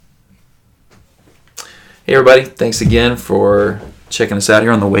Hey everybody, thanks again for checking us out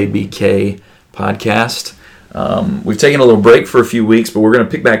here on the Way BK podcast. We've taken a little break for a few weeks, but we're going to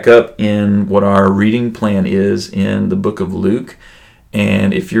pick back up in what our reading plan is in the book of Luke.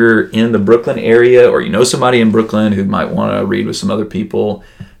 And if you're in the Brooklyn area or you know somebody in Brooklyn who might want to read with some other people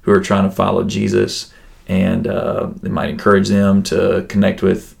who are trying to follow Jesus, and it might encourage them to connect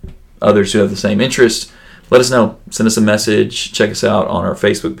with others who have the same interests, let us know. Send us a message. Check us out on our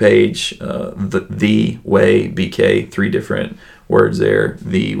Facebook page, the Way BK, 3 different words there,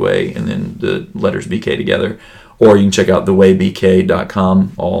 The Way, and then the letters BK together. Or you can check out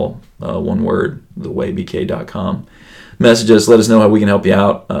thewaybk.com, all one word, thewaybk.com. Message us. Let us know how we can help you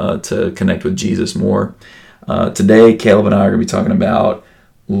out to connect with Jesus more. Today, Caleb and I are going to be talking about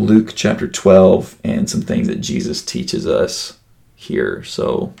Luke chapter 12 and some things that Jesus teaches us here.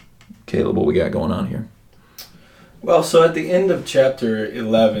 So, Caleb, what we got going on here? Well, so at the end of chapter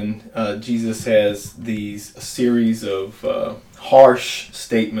 11, Jesus has a series of harsh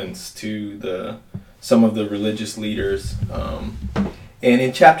statements to some of the religious leaders. And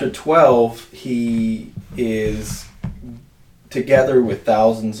in chapter 12, he is together with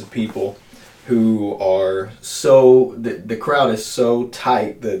thousands of people who are the crowd is so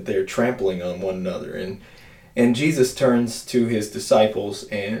tight that they're trampling on one another. And Jesus turns to his disciples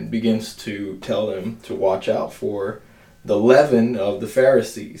and begins to tell them to watch out for the leaven of the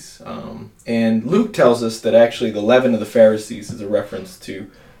Pharisees. And Luke tells us that actually the leaven of the Pharisees is a reference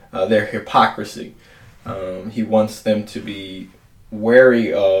to their hypocrisy. He wants them to be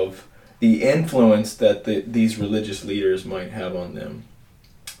wary of the influence that these religious leaders might have on them.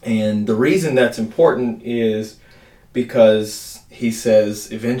 And the reason that's important is because he says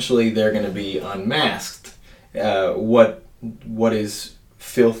eventually they're going to be unmasked. What is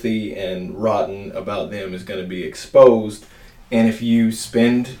filthy and rotten about them is going to be exposed, and if you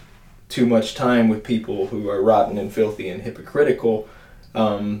spend too much time with people who are rotten and filthy and hypocritical,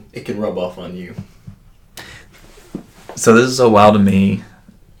 it can rub off on you. So this is so wild to me.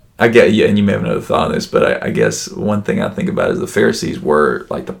 I get you, and you may have another thought on this, but I guess one thing I think about is the Pharisees were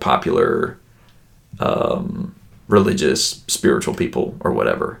like the popular religious, spiritual people or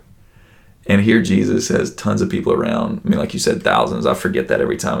whatever. And here Jesus has tons of people around. I mean, like you said, thousands. I forget that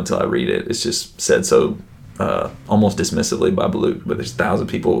every time until I read it. It's just said so almost dismissively by Luke, but there's thousands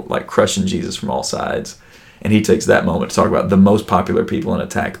of people like crushing Jesus from all sides. And he takes that moment to talk about the most popular people and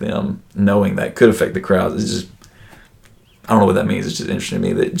attack them, knowing that could affect the crowds. It's just, I don't know what that means. It's just interesting to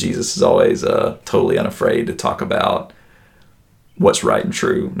me that Jesus is always totally unafraid to talk about what's right and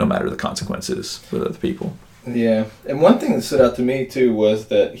true, no matter the consequences with other people. Yeah, and one thing that stood out to me too was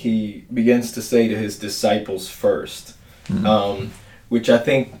that he begins to say to his disciples first, which I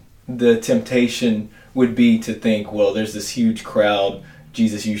think the temptation would be to think, well, there's this huge crowd,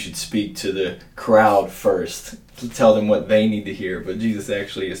 Jesus, you should speak to the crowd first, to tell them what they need to hear. But Jesus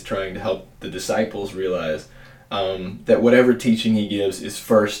actually is trying to help the disciples realize that whatever teaching he gives is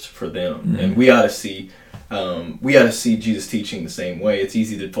first for them, and we ought to see Jesus teaching the same way. It's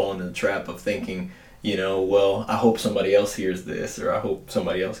easy to fall into the trap of thinking, well, I hope somebody else hears this, or I hope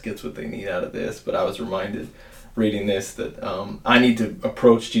somebody else gets what they need out of this. But I was reminded, reading this, that I need to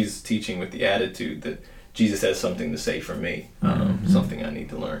approach Jesus' teaching with the attitude that Jesus has something to say for me, something I need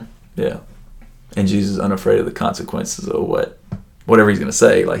to learn. Yeah. And Jesus is unafraid of the consequences of whatever he's going to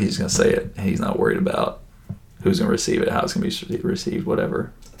say. Like, he's going to say it, and he's not worried about who's going to receive it, how it's going to be received,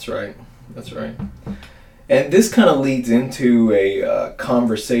 whatever. That's right. And this kind of leads into a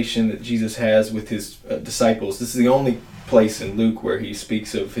conversation that Jesus has with his disciples. This is the only place in Luke where he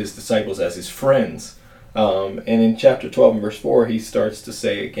speaks of his disciples as his friends. And in chapter 12 and verse 4, he starts to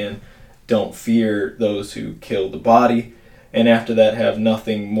say again, don't fear those who kill the body, and after that have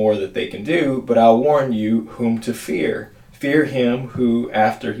nothing more that they can do, but I'll warn you whom to fear. Fear him who,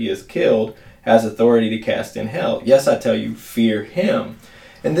 after he is killed, has authority to cast in hell. Yes, I tell you, fear him.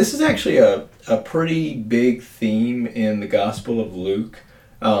 And this is actually a pretty big theme in the Gospel of Luke.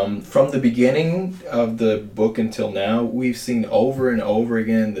 From the beginning of the book until now, we've seen over and over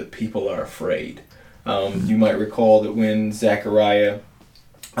again that people are afraid. You might recall that when Zechariah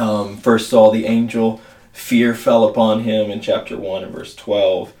first saw the angel, fear fell upon him in chapter 1 and verse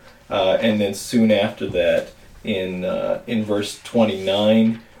 12. And then soon after that, in verse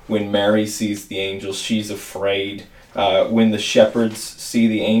 29, when Mary sees the angel, she's afraid. When the shepherds see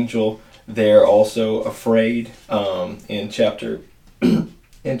the angel, they're also afraid in chapter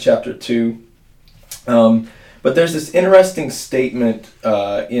 2. But there's this interesting statement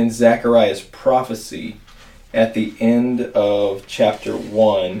in Zechariah's prophecy at the end of chapter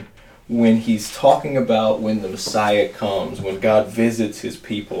 1 when he's talking about when the Messiah comes, when God visits his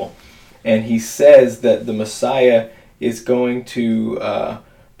people. and he says that the Messiah is going to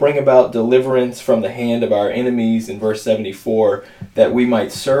bring about deliverance from the hand of our enemies in verse 74, that we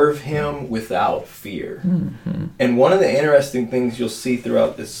might serve him without fear. Mm-hmm. And one of the interesting things you'll see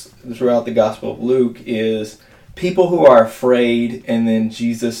throughout the Gospel of Luke is people who are afraid, and then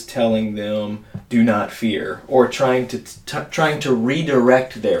Jesus telling them, "Do not fear," or trying to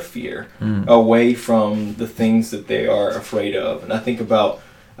redirect their fear away from the things that they are afraid of. And I think about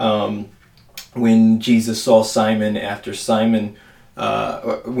when Jesus saw Simon after Simon.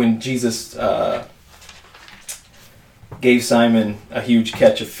 When Jesus gave Simon a huge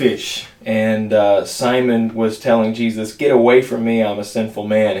catch of fish, and Simon was telling Jesus, "Get away from me, I'm a sinful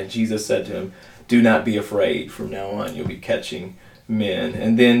man." And Jesus said to him, "Do not be afraid. From now on, you'll be catching men."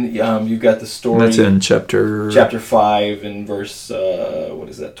 And then you've got the story. That's in chapter 5 and verse 5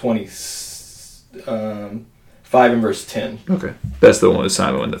 and verse 10. Okay, that's the one with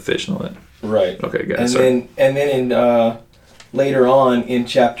Simon and the fish and all that. Right. Okay, got it. And then in later on in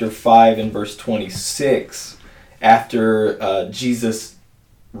chapter 5 and verse 26, after Jesus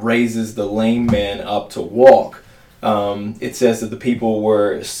raises the lame man up to walk, it says that the people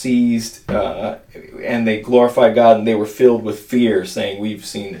were seized and they glorified God, and they were filled with fear, saying, "We've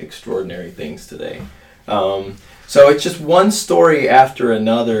seen extraordinary things today." So it's just one story after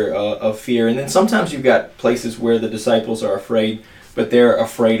another of fear. And then sometimes you've got places where the disciples are afraid, but they're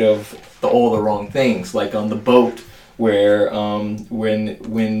afraid of all the wrong things, like on the boat, where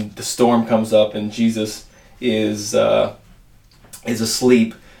when the storm comes up and Jesus is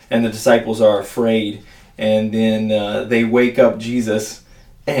asleep and the disciples are afraid, and then they wake up Jesus,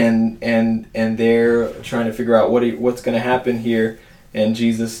 and they're trying to figure out what's going to happen here, and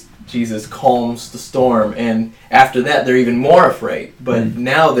Jesus calms the storm, and after that they're even more afraid, but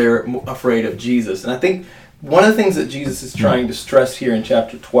now they're afraid of Jesus. And I think one of the things that Jesus is trying to stress here in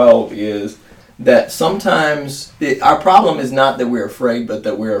chapter 12 is that sometimes our problem is not that we're afraid, but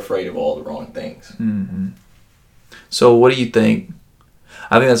that we're afraid of all the wrong things. Mm-hmm. So what do you think?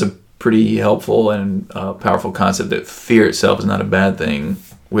 I think that's a pretty helpful and powerful concept, that fear itself is not a bad thing.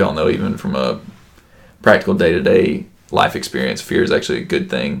 We all know, even from a practical day-to-day life experience, fear is actually a good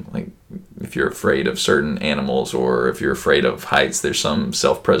thing. Like if you're afraid of certain animals, or if you're afraid of heights, there's some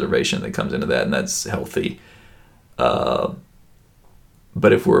self-preservation that comes into that, and that's healthy.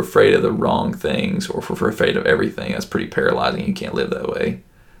 But if we're afraid of the wrong things, or if we're afraid of everything, that's pretty paralyzing. You can't live that way.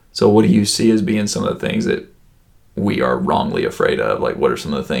 So what do you see as being some of the things that we are wrongly afraid of? Like, what are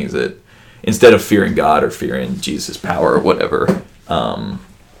some of the things that, instead of fearing God or fearing Jesus' power or whatever,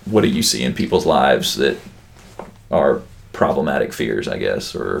 what do you see in people's lives that are problematic fears, I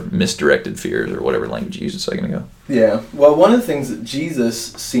guess, or misdirected fears, or whatever language you used a second ago? Yeah, well, one of the things that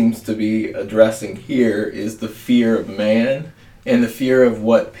Jesus seems to be addressing here is the fear of man, and the fear of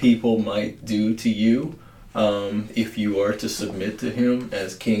what people might do to you if you are to submit to him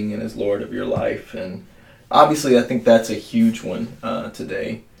as king and as Lord of your life. And obviously I think that's a huge one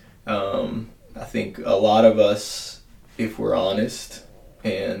today. I think a lot of us, if we're honest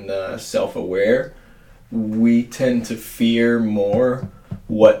and self-aware, we tend to fear more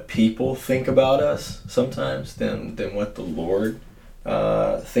what people think about us sometimes than what the Lord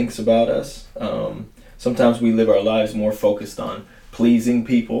thinks about us. Sometimes we live our lives more focused on pleasing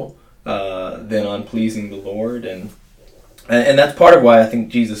people than on pleasing the Lord, and that's part of why I think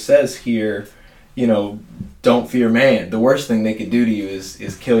Jesus says here, don't fear man. The worst thing they could do to you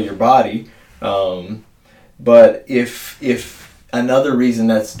is kill your body. But if another reason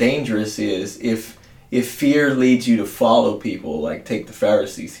that's dangerous is if fear leads you to follow people, like take the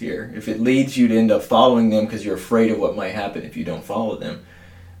Pharisees here, if it leads you to end up following them because you're afraid of what might happen if you don't follow them.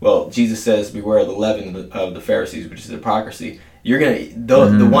 Well, Jesus says, beware of the leaven of the Pharisees, which is hypocrisy. You're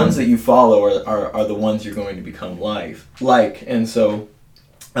the ones that you follow are the ones you're going to become like. And so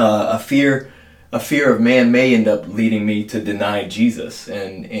a fear of man may end up leading me to deny Jesus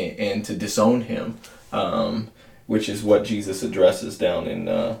and to disown him, which is what Jesus addresses down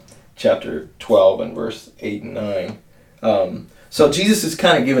in chapter 12 and verse 8 and 9. So Jesus is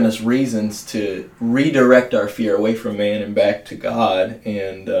kind of giving us reasons to redirect our fear away from man and back to God.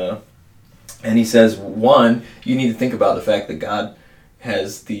 And he says, one, you need to think about the fact that God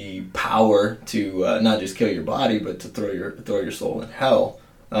has the power to not just kill your body, but to throw your soul in hell.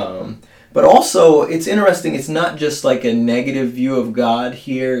 But also, it's interesting, it's not just like a negative view of God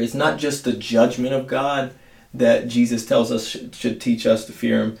here. It's not just the judgment of God that Jesus tells us should teach us to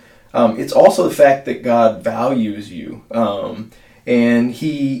fear him. It's also the fact that God values you. And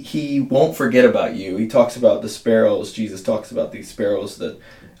he won't forget about you. He talks about the sparrows. Jesus talks about these sparrows that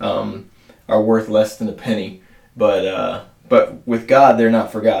are worth less than a penny, but but with God, they're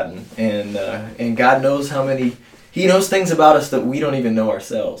not forgotten. And God knows He knows things about us that we don't even know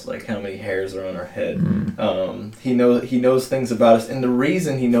ourselves, like how many hairs are on our head. He knows things about us, and the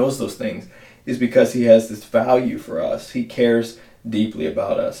reason He knows those things is because He has this value for us. He cares deeply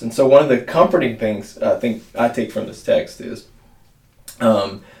about us. And so one of the comforting things I think I take from this text is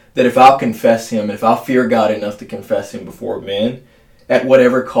that if I'll confess Him, if I'll fear God enough to confess Him before men, at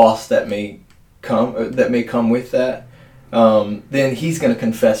whatever cost that may come with that, then He's going to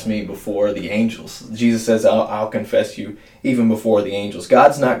confess me before the angels. Jesus says, I'll confess you even before the angels.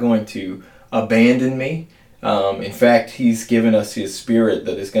 God's not going to abandon me. In fact, He's given us His Spirit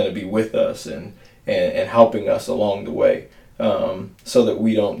that is going to be with us and helping us along the way, so that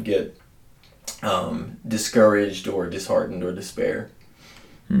we don't get discouraged or disheartened or despair.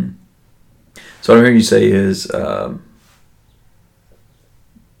 So what I'm hearing you say is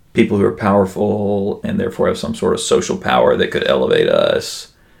people who are powerful and therefore have some sort of social power that could elevate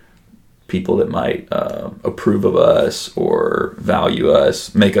us, people that might approve of us or value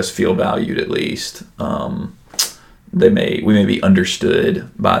us, make us feel valued at least. We may be understood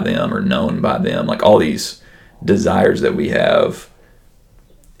by them or known by them. Like all these desires that we have,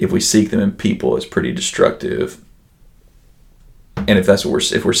 if we seek them in people, is pretty destructive. And if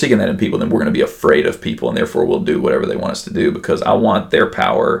we're seeking that in people, then we're going to be afraid of people, and therefore we'll do whatever they want us to do because I want their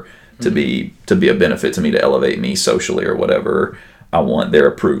power to be a benefit to me, to elevate me socially or whatever. I want their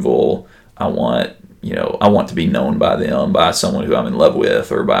approval. I want to be known by them, by someone who I'm in love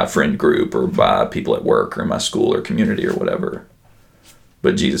with, or by a friend group, or by people at work or in my school or community or whatever.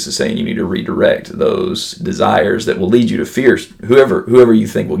 But Jesus is saying you need to redirect those desires that will lead you to fear whoever you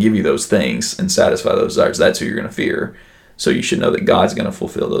think will give you those things and satisfy those desires. That's who you're going to fear. So you should know that God's going to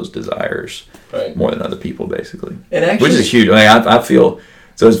fulfill those desires more than other people, basically. And actually, which is huge. I feel,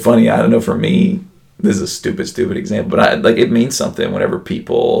 so it's funny. I don't know, for me, this is a stupid example, but it means something whenever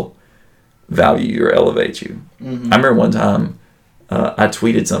people value you or elevate you. I remember one time I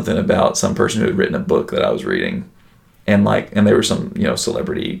tweeted something about some person who had written a book that I was reading, and they were some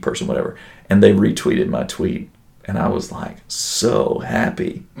celebrity person, whatever, and they retweeted my tweet, and I was like so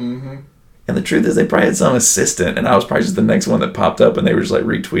happy. And the truth is, they probably had some assistant, and I was probably just the next one that popped up, and they were just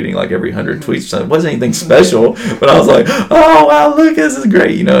retweeting every 100 tweets. So it wasn't anything special, but I was like, oh wow, look, this is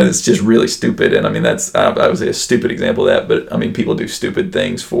great, and it's just really stupid. And I mean, that's I would say a stupid example of that, but I mean, people do stupid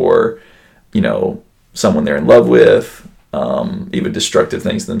things for someone they're in love with, even destructive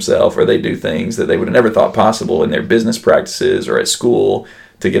things to themselves, or they do things that they would have never thought possible in their business practices or at school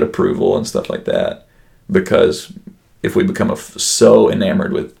to get approval and stuff like that. Because if we become so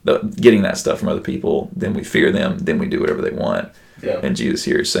enamored with getting that stuff from other people, then we fear them, then we do whatever they want. Yeah. And Jesus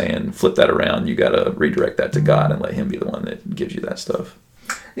here is saying, flip that around. You got to redirect that to God and let Him be the one that gives you that stuff.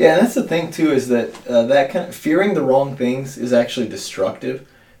 Yeah, and that's the thing too, is that that kind of fearing the wrong things is actually destructive.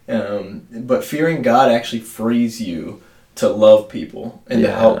 But fearing God actually frees you to love people and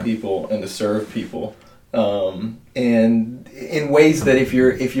to help people and to serve people, and in ways that if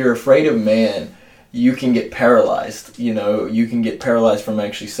you're afraid of man, you can get paralyzed. You can get paralyzed from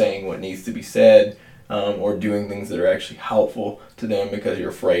actually saying what needs to be said, or doing things that are actually helpful to them because you're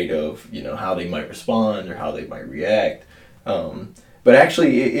afraid of how they might respond or how they might react. But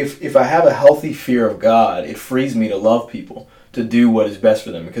actually, if I have a healthy fear of God, it frees me to love people, to do what is best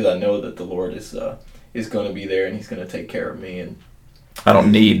for them, because I know that the Lord is going to be there and He's going to take care of me. And I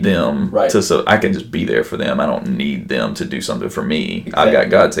don't need them so I can just be there for them. I don't need them to do something for me. Exactly. I've got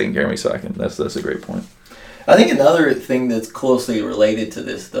God taking care of me, so I can. That's a great point. I think another thing that's closely related to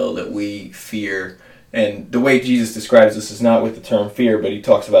this, though, that we fear, and the way Jesus describes this is not with the term fear, but He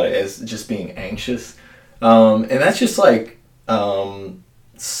talks about it as just being anxious, and that's just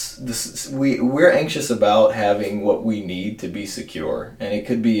we're anxious about having what we need to be secure, and it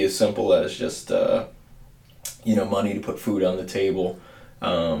could be as simple as just money to put food on the table,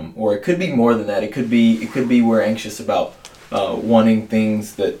 or it could be more than that. It could be we're anxious about wanting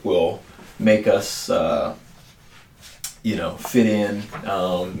things that will make us fit in,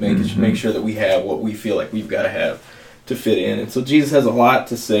 make sure that we have what we feel like we've got to have to fit in. And so Jesus has a lot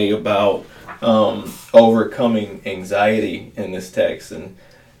to say about overcoming anxiety in this text, and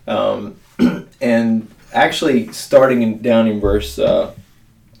actually starting down in verse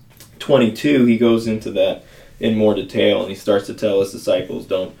 22, he goes into that in more detail, and he starts to tell his disciples,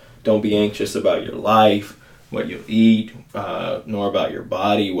 don't be anxious about your life, what you'll eat, nor about your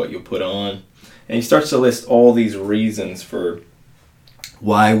body, what you'll put on. And he starts to list all these reasons for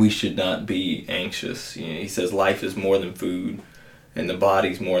why we should not be anxious. He says life is more than food, and the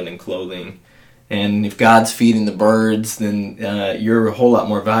body's more than clothing. And if God's feeding the birds, then you're a whole lot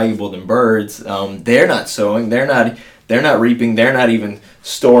more valuable than birds. They're not sowing. They're they're not reaping, they're not even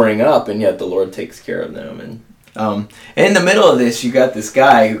storing up, and yet the Lord takes care of them. And in the middle of this, you got this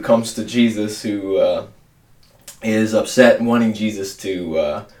guy who comes to Jesus who is upset and wanting Jesus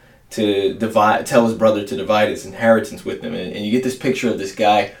to tell his brother to divide his inheritance with him. And you get this picture of this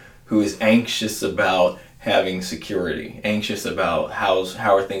guy who is anxious about having security, anxious about how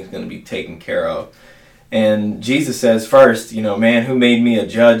are things going to be taken care of. And Jesus says first, man, who made me a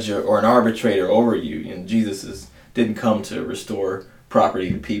judge or an arbitrator over you? And Jesus didn't come to restore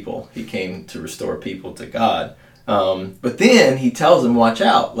property to people. He came to restore people to God. But then he tells them, watch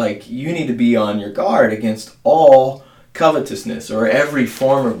out, like you need to be on your guard against all covetousness or every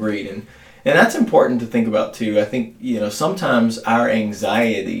form of greed. And that's important to think about too. I think, sometimes our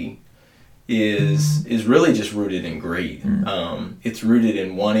anxiety is really just rooted in greed. It's rooted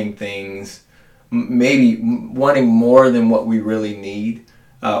in wanting things, maybe wanting more than what we really need,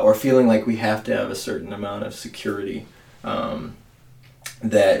 or feeling like we have to have a certain amount of security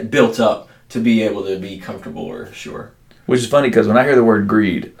that built up to be able to be comfortable or sure. Which is funny because when I hear the word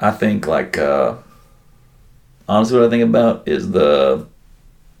greed, I think like, honestly what I think about is the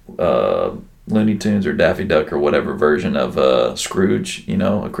Looney Tunes or Daffy Duck or whatever version of Scrooge,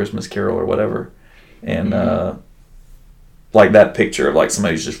 A Christmas Carol or whatever. And like that picture of like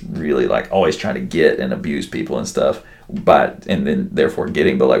somebody who's just really like always trying to get and abuse people and stuff, and then therefore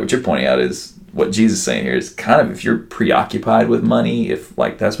getting. But like what you're pointing out is what Jesus is saying here is kind of if you're preoccupied with money, if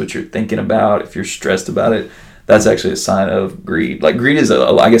like that's what you're thinking about, if you're stressed about it, that's actually a sign of greed. Like greed is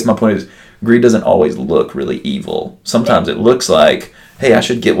I guess my point is greed doesn't always look really evil. Sometimes it looks like, hey, I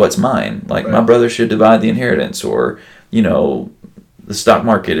should get what's mine. Like my brother should divide the inheritance, or the stock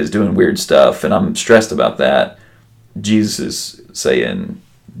market is doing weird stuff and I'm stressed about that. Jesus is saying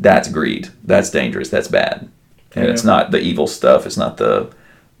that's greed. That's dangerous. That's bad. And it's not the evil stuff. It's not the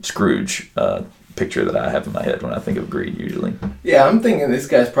Scrooge picture that I have in my head when I think of greed usually. Yeah, I'm thinking this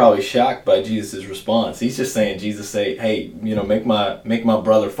guy's probably shocked by Jesus' response. He's just saying, Jesus say, hey, make my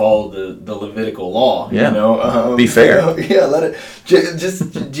brother follow the Levitical law. Yeah. Be fair. Let it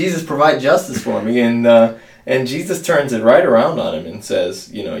just Jesus provide justice for me. And Jesus turns it right around on him and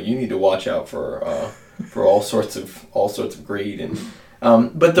says, you need to watch out for all sorts of greed. And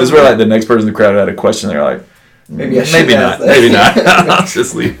but this is where like the next person in the crowd had a question. They're like, maybe not. I'll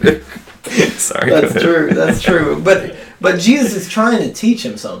just leave it. Sorry. That's true. But Jesus is trying to teach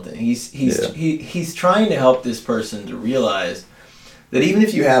him something. He's trying to help this person to realize that even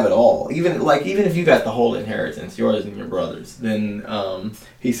if you have it all, even if you got the whole inheritance, yours and your brother's, then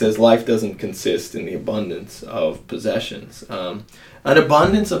he says life doesn't consist in the abundance of possessions. An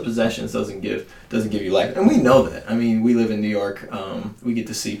abundance of possessions doesn't give you life, and we know that. I mean, we live in New York. We get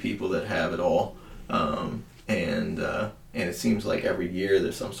to see people that have it all, and it seems like every year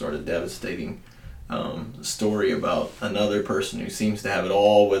there's some sort of devastating story about another person who seems to have it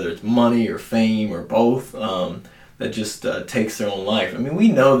all, whether it's money or fame or both, that just takes their own life. I mean,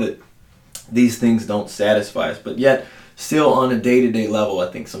 we know that these things don't satisfy us, but yet still on a day-to-day level, I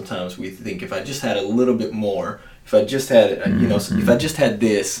think sometimes we think if I just had a little bit more, if I just had, if I just had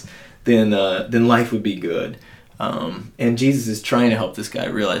this, then life would be good. And Jesus is trying to help this guy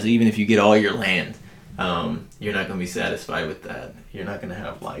realize that even if you get all your land, you're not going to be satisfied with that. You're not going to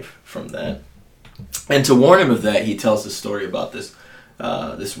have life from that. And to warn him of that, he tells this story about this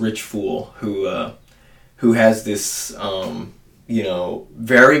rich fool who has this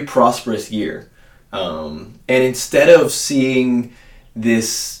very prosperous year, and instead of seeing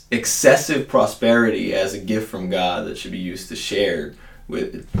this excessive prosperity as a gift from God that should be used to share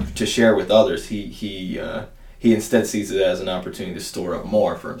with others, he instead sees it as an opportunity to store up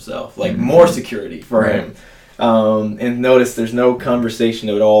more for himself, like more security for him. And notice there's no conversation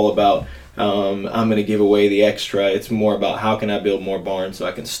at all about I'm going to give away the extra. It's more about how can I build more barns so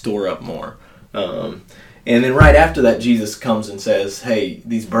I can store up more. And then right after that, Jesus comes and says, hey,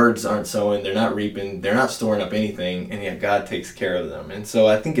 these birds aren't sowing, they're not reaping, they're not storing up anything, and yet God takes care of them. And so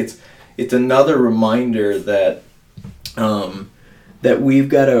I think it's another reminder that that we've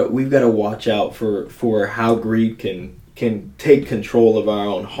got to watch out for how greed can take control of our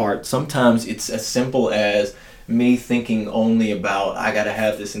own heart. Sometimes it's as simple as me thinking only about I got to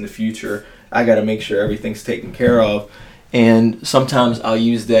have this in the future, I got to make sure everything's taken care of. And sometimes I'll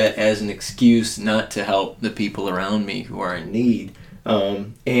use that as an excuse not to help the people around me who are in need. Or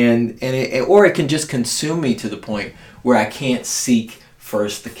it can just consume me to the point where I can't seek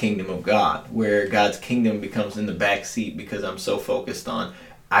first the kingdom of God, where God's kingdom becomes in the back seat because I'm so focused on,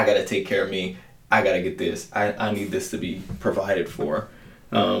 I got to take care of me, I got to get this, I need this to be provided for.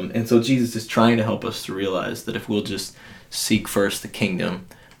 And so Jesus is trying to help us to realize that if we'll just seek first the kingdom,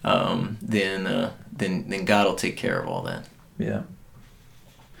 then God will take care of all that. Yeah.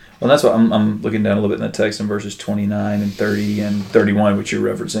 Well, that's what I'm looking down a little bit in the text in verses 29 and 30 and 31, which you're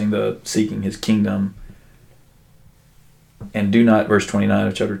referencing, the seeking his kingdom. And do not, verse 29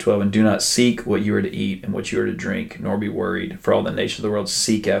 of chapter 12, and do not seek what you are to eat and what you are to drink, nor be worried. For all the nations of the world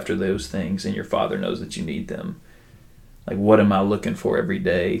seek after those things, and your Father knows that you need them. Like, what am I looking for every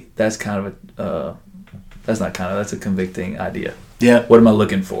day? That's kind of that's a convicting idea. Yeah. What am I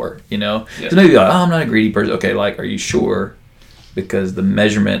looking for? You know? Yeah. So maybe I'm not a greedy person. Okay, like, are you sure? Because the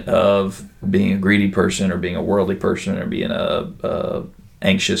measurement of being a greedy person or being a worldly person or being a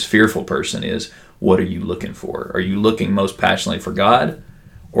anxious, fearful person is, what are you looking for? Are you looking most passionately for God,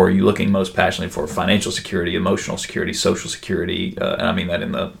 or are you looking most passionately for financial security, emotional security, social security? And I mean that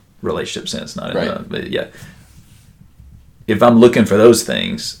in the relationship sense, not in right. the... But yeah. If I'm looking for those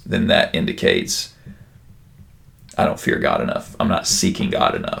things, then that indicates I don't fear God enough. I'm not seeking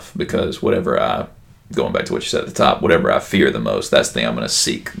God enough, because going back to what you said at the top, whatever I fear the most, that's the thing I'm going to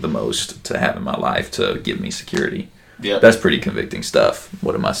seek the most to have in my life to give me security. Yeah, that's pretty convicting stuff.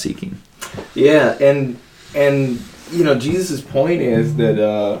 What am I seeking? Yeah, and Jesus' point is that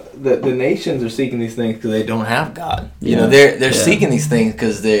the nations are seeking these things because they don't have God. You know, they're seeking these things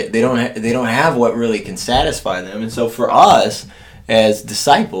because they don't have what really can satisfy them. And so for us as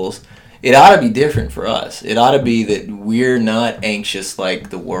disciples, it ought to be different for us. It ought to be that we're not anxious like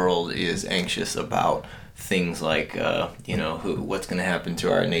the world is anxious about things like, what's going to happen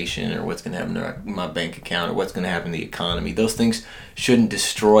to our nation, or what's going to happen to my bank account, or what's going to happen to the economy. Those things shouldn't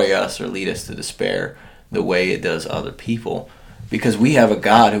destroy us or lead us to despair the way it does other people, because we have a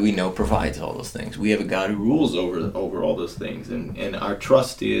God who we know provides all those things. We have a God who rules over all those things, and our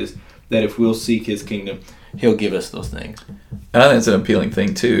trust is that if we'll seek his kingdom, he'll give us those things. And I think it's an appealing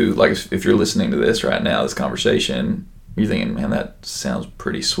thing too. Like, if you're listening to this right now, this conversation, you're thinking, man, that sounds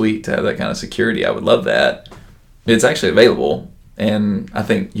pretty sweet to have that kind of security. I would love that. It's actually available. And I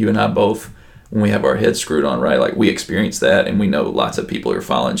think you and I both, when we have our heads screwed on right, like, we experience that, and we know lots of people who are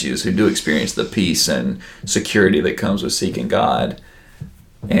following Jesus who do experience the peace and security that comes with seeking God.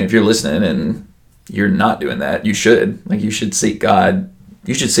 And if you're listening and you're not doing that, you should. Like, you should seek God.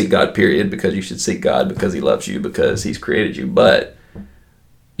 You should seek God, period, because you should seek God because he loves you, because he's created you. But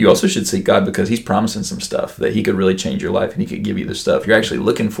you also should seek God because he's promising some stuff that he could really change your life, and he could give you the stuff you're actually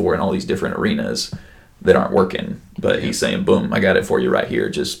looking for in all these different arenas that aren't working. But he's saying, boom, I got it for you right here.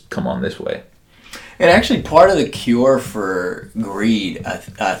 Just come on this way. And actually, part of the cure for greed,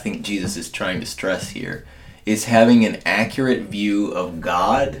 I think Jesus is trying to stress here, is having an accurate view of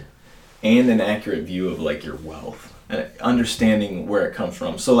God and an accurate view of, like, your wealth. Understanding where it comes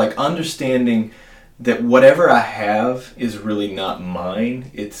from. So, like, understanding that whatever I have is really not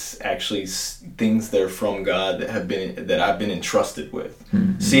mine. It's actually things that are from God that I've been entrusted with.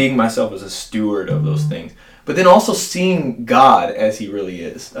 Mm-hmm. Seeing myself as a steward of those things, but then also seeing God as he really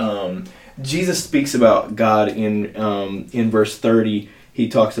is. Jesus speaks about God in verse 30. He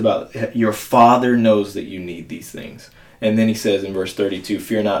talks about your Father knows that you need these things, and then he says in verse 32,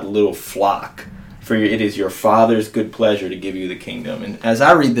 "Fear not, little flock, for it is your Father's good pleasure to give you the kingdom." And as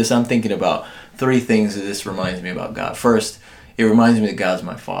I read this, I'm thinking about three things that this reminds me about God. First, it reminds me that God's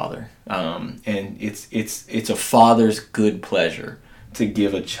my Father, and it's a father's good pleasure to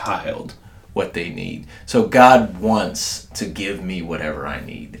give a child what they need. So God wants to give me whatever I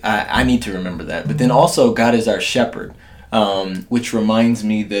need. I need to remember that. But then also, God is our shepherd, which reminds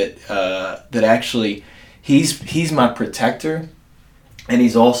me that actually He's my protector. And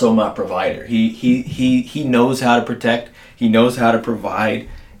he's also my provider. He knows how to protect. He knows how to provide,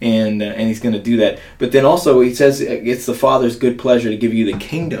 and he's going to do that. But then also he says it's the Father's good pleasure to give you the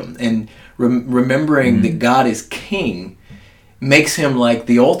kingdom. And remembering that God is King makes him like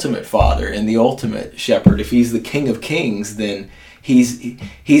the ultimate Father and the ultimate shepherd. If he's the King of Kings, then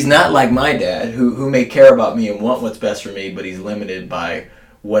he's not like my dad, who may care about me and want what's best for me, but he's limited by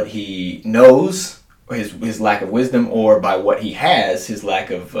what he knows, his lack of wisdom, or by what he has, his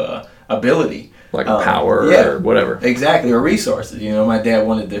lack of ability, like power or whatever. Exactly, or resources. You know, my dad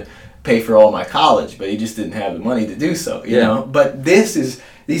wanted to pay for all my college, but he just didn't have the money to do so. You know, but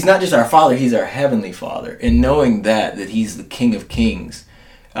he's not just our Father; he's our heavenly Father, and knowing that he's the King of Kings,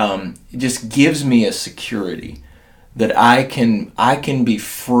 it just gives me a security that I can be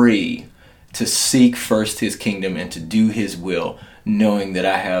free to seek first his kingdom and to do his will, knowing that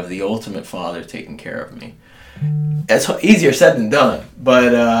I have the ultimate Father taking care of me. It's easier said than done,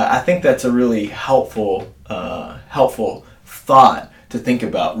 but I think that's a really helpful thought to think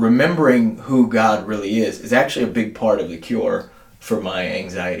about. Remembering who God really is actually a big part of the cure for my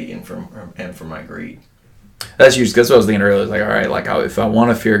anxiety and for my greed. That's huge. That's what I was thinking earlier. It's like, all right, like if I want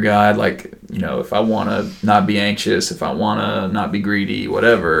to fear God, like, if I want to not be anxious, if I want to not be greedy,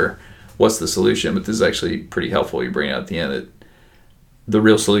 whatever, what's the solution? But this is actually pretty helpful. You bring it out at the end that the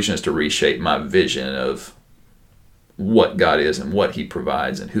real solution is to reshape my vision of what God is and what He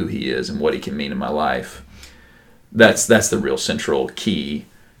provides and who He is and what He can mean in my life. That's the real central key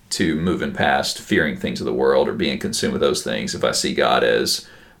to moving past fearing things of the world or being consumed with those things. If I see God as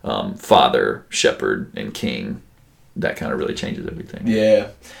Father, Shepherd, and King, that kind of really changes everything. Yeah.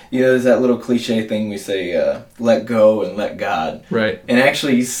 There's that little cliche thing we say, let go and let God. Right. And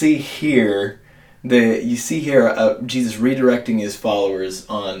actually you see here Jesus redirecting his followers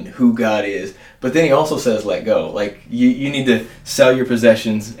on who God is, but then he also says let go. Like you need to sell your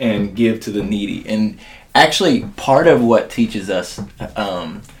possessions and give to the needy. And actually part of what teaches us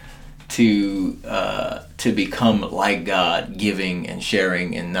to become like God, giving and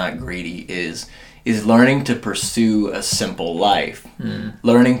sharing and not greedy, is learning to pursue a simple life,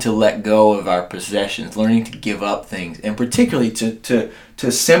 learning to let go of our possessions, learning to give up things, and particularly to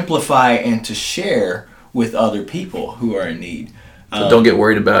simplify and to share with other people who are in need. So don't get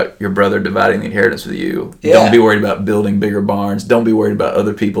worried about your brother dividing the inheritance with you. Yeah. Don't be worried about building bigger barns. Don't be worried about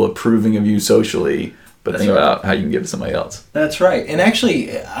other people approving of you socially. But think about how you can give to somebody else. That's right. And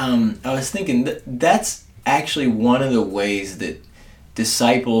actually, I was thinking that's actually one of the ways that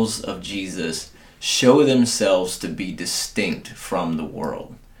disciples of Jesus show themselves to be distinct from the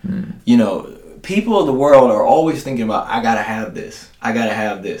world. People of the world are always thinking about, I gotta have this, I gotta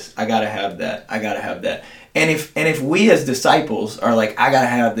have this, I gotta have that, I gotta have that. And if we as disciples are like, I gotta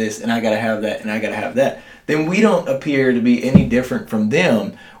have this, and I gotta have that, and I gotta have that, then we don't appear to be any different from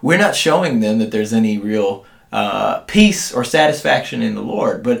them. We're not showing them that there's any real peace or satisfaction in the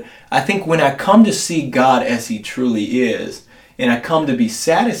Lord. But I think when I come to see God as He truly is, and I come to be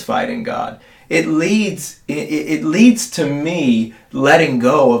satisfied in God, it leads to me letting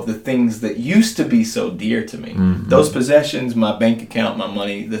go of the things that used to be so dear to me. Mm-hmm. Those possessions, my bank account, my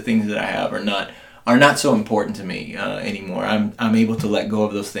money, the things that I have are not so important to me anymore. I'm able to let go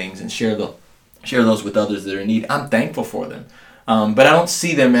of those things and share those with others that are in need. I'm thankful for them. But I don't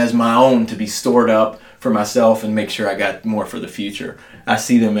see them as my own to be stored up for myself and make sure I got more for the future. I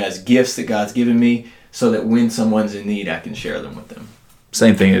see them as gifts that God's given me so that when someone's in need, I can share them with them.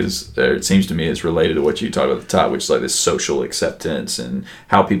 Same thing is, it seems to me, is related to what you talked about at the top, which is like this social acceptance and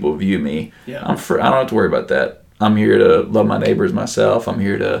how people view me. Yeah. I don't have to worry about that. I'm here to love my neighbors myself. I'm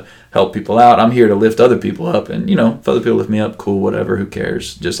here to help people out. I'm here to lift other people up. And, if other people lift me up, cool, whatever, who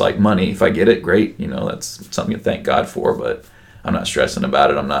cares? Just like money. If I get it, great. That's something to thank God for, but I'm not stressing about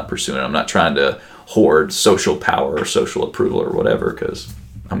it. I'm not pursuing it. I'm not trying to hoard social power or social approval or whatever, because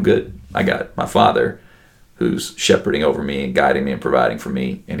I'm good. I got my Father who's shepherding over me and guiding me and providing for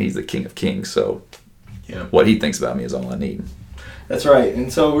me, and He's the King of Kings. So what He thinks about me is all I need. That's right.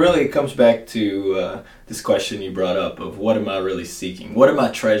 And so really it comes back to this question you brought up of what am I really seeking? What am I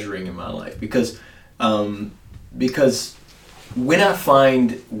treasuring in my life? Because when I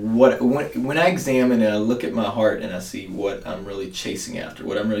find when I examine and I look at my heart and I see what I'm really chasing after,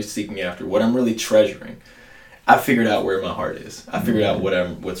 what I'm really seeking after, what I'm really treasuring, I figured out where my heart is. I figured out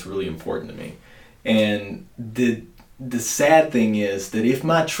what's really important to me. And the sad thing is that if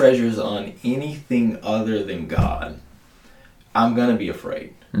my treasure's on anything other than God, I'm gonna be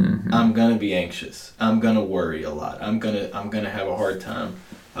afraid. Mm-hmm. I'm gonna be anxious. I'm gonna worry a lot. I'm gonna have a hard time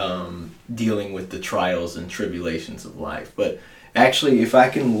dealing with the trials and tribulations of life. But actually, if I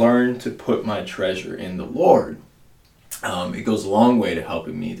can learn to put my treasure in the Lord, it goes a long way to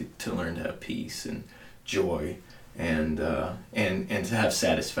helping me to learn to have peace and joy and to have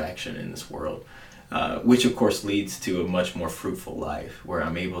satisfaction in this world. Which of course leads to a much more fruitful life where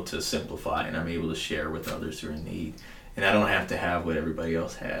I'm able to simplify and I'm able to share with others who are in need. And I don't have to have what everybody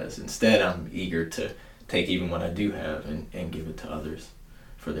else has. Instead, I'm eager to take even what I do have and give it to others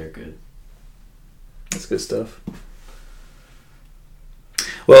for their good. That's good stuff.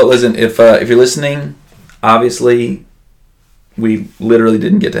 Well, listen, if you're listening, obviously we literally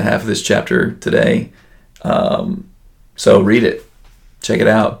didn't get to half of this chapter today. So read it. Check it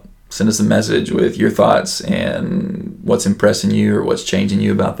out. Send us a message with your thoughts and what's impressing you or what's changing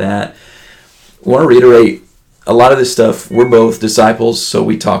you about that. I want to reiterate, a lot of this stuff, we're both disciples, so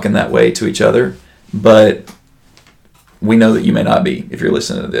we talk in that way to each other, but we know that you may not be if you're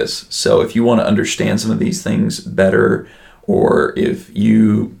listening to this. So if you want to understand some of these things better, or if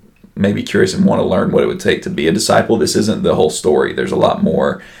you may be curious and want to learn what it would take to be a disciple, this isn't the whole story. There's a lot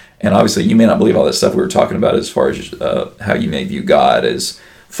more. And obviously you may not believe all that stuff we were talking about as far as how you may view God as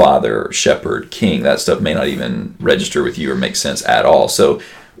Father, Shepherd, King. That stuff may not even register with you or make sense at all. So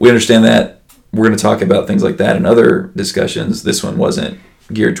we understand that. we're going to talk about things like that in other discussions. This one wasn't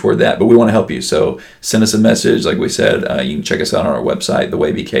geared toward that, but we want to help you. So send us a message. Like we said, you can check us out on our website,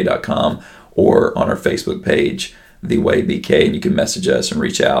 thewaybk.com, or on our Facebook page, The Way BK, and you can message us and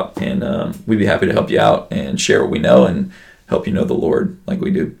reach out, and we'd be happy to help you out and share what we know and help you know the Lord like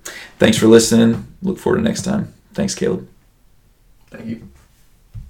we do. Thanks for listening. Look forward to next time. Thanks, Caleb. Thank you.